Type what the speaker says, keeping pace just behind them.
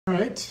All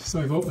right,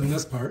 so I've opened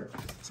this part.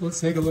 So let's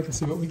take a look and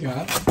see what we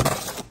got.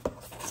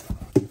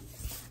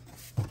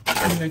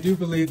 And I do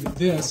believe that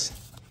this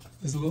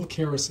is a little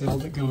carousel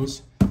that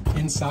goes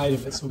inside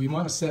of it. So we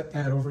want to set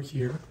that over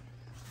here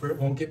where it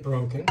won't get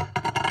broken.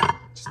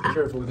 Just be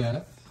careful with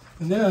that.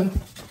 And then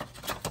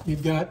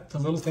we've got the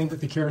little thing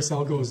that the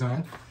carousel goes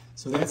on.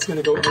 So that's going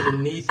to go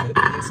underneath it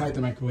inside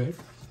the microwave.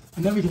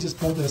 And then we can just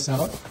pull this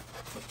out. I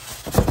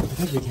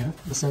think we can.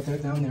 We'll set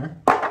that down there.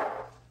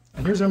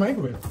 And here's our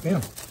microwave.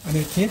 Bam. I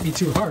mean, it can't be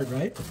too hard,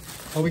 right?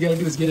 All we got to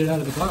do is get it out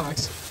of the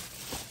box.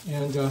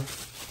 And, oh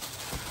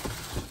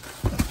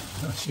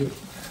shoot.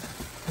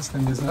 This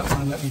thing does not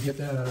want to let me get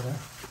that out of there.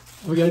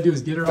 All we got to do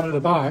is get her out of the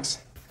box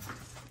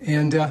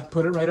and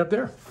put it right up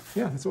there.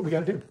 Yeah, that's what we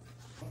got to do.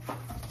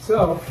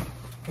 So,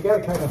 I got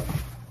to kind of,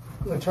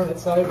 I'm going to turn it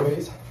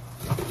sideways,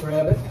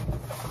 grab it.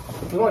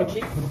 We want to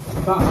keep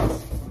the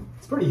box.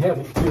 It's pretty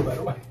heavy too, by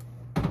the way.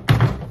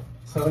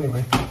 So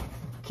anyway,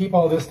 keep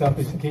all this stuff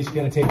just in case you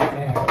got to take it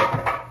back.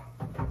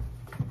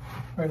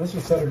 All right, let's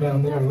just set her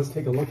down there and let's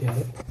take a look at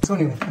it. So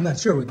anyway, I'm not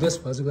sure what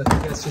this was, but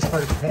that's just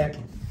part of the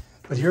packing.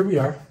 But here we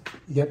are.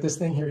 You got this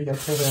thing here, you got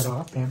to pull that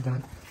off. Bam,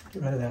 done.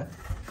 Get rid of that.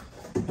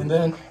 And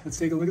then let's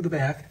take a look at the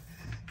back.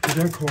 Here's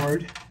our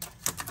cord.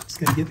 Just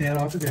got to get that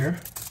off of there,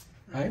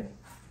 right?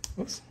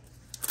 Whoops.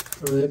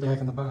 Throw that back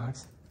in the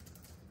box.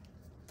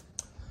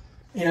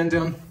 And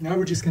now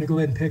we're just going to go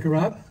ahead and pick her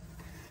up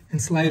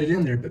and slide it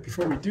in there. But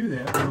before we do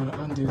that, we want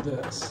to undo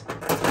this.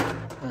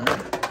 All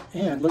right.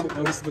 And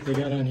notice what they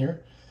got on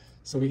here.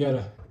 So we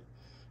gotta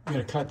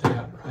cut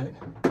that, right?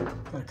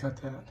 Gotta cut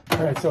that.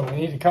 All right, so we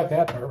need to cut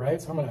that part,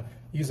 right? So I'm gonna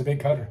use a big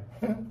cutter.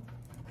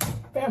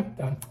 Bam,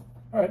 done.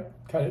 All right,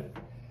 cut it.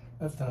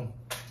 That's done.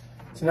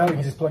 So now we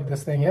can just plug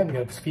this thing in. We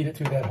gotta feed it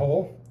through that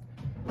hole.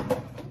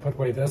 Put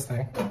away this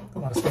thing. Don't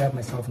want to stab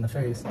myself in the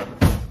face.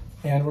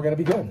 And we're gonna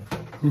be good.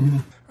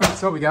 All right,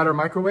 so we got our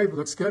microwave. It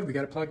looks good. We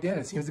got it plugged in.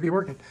 It seems to be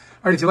working.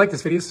 All right, if you like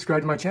this video, subscribe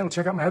to my channel.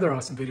 Check out my other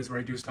awesome videos where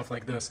I do stuff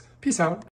like this. Peace out.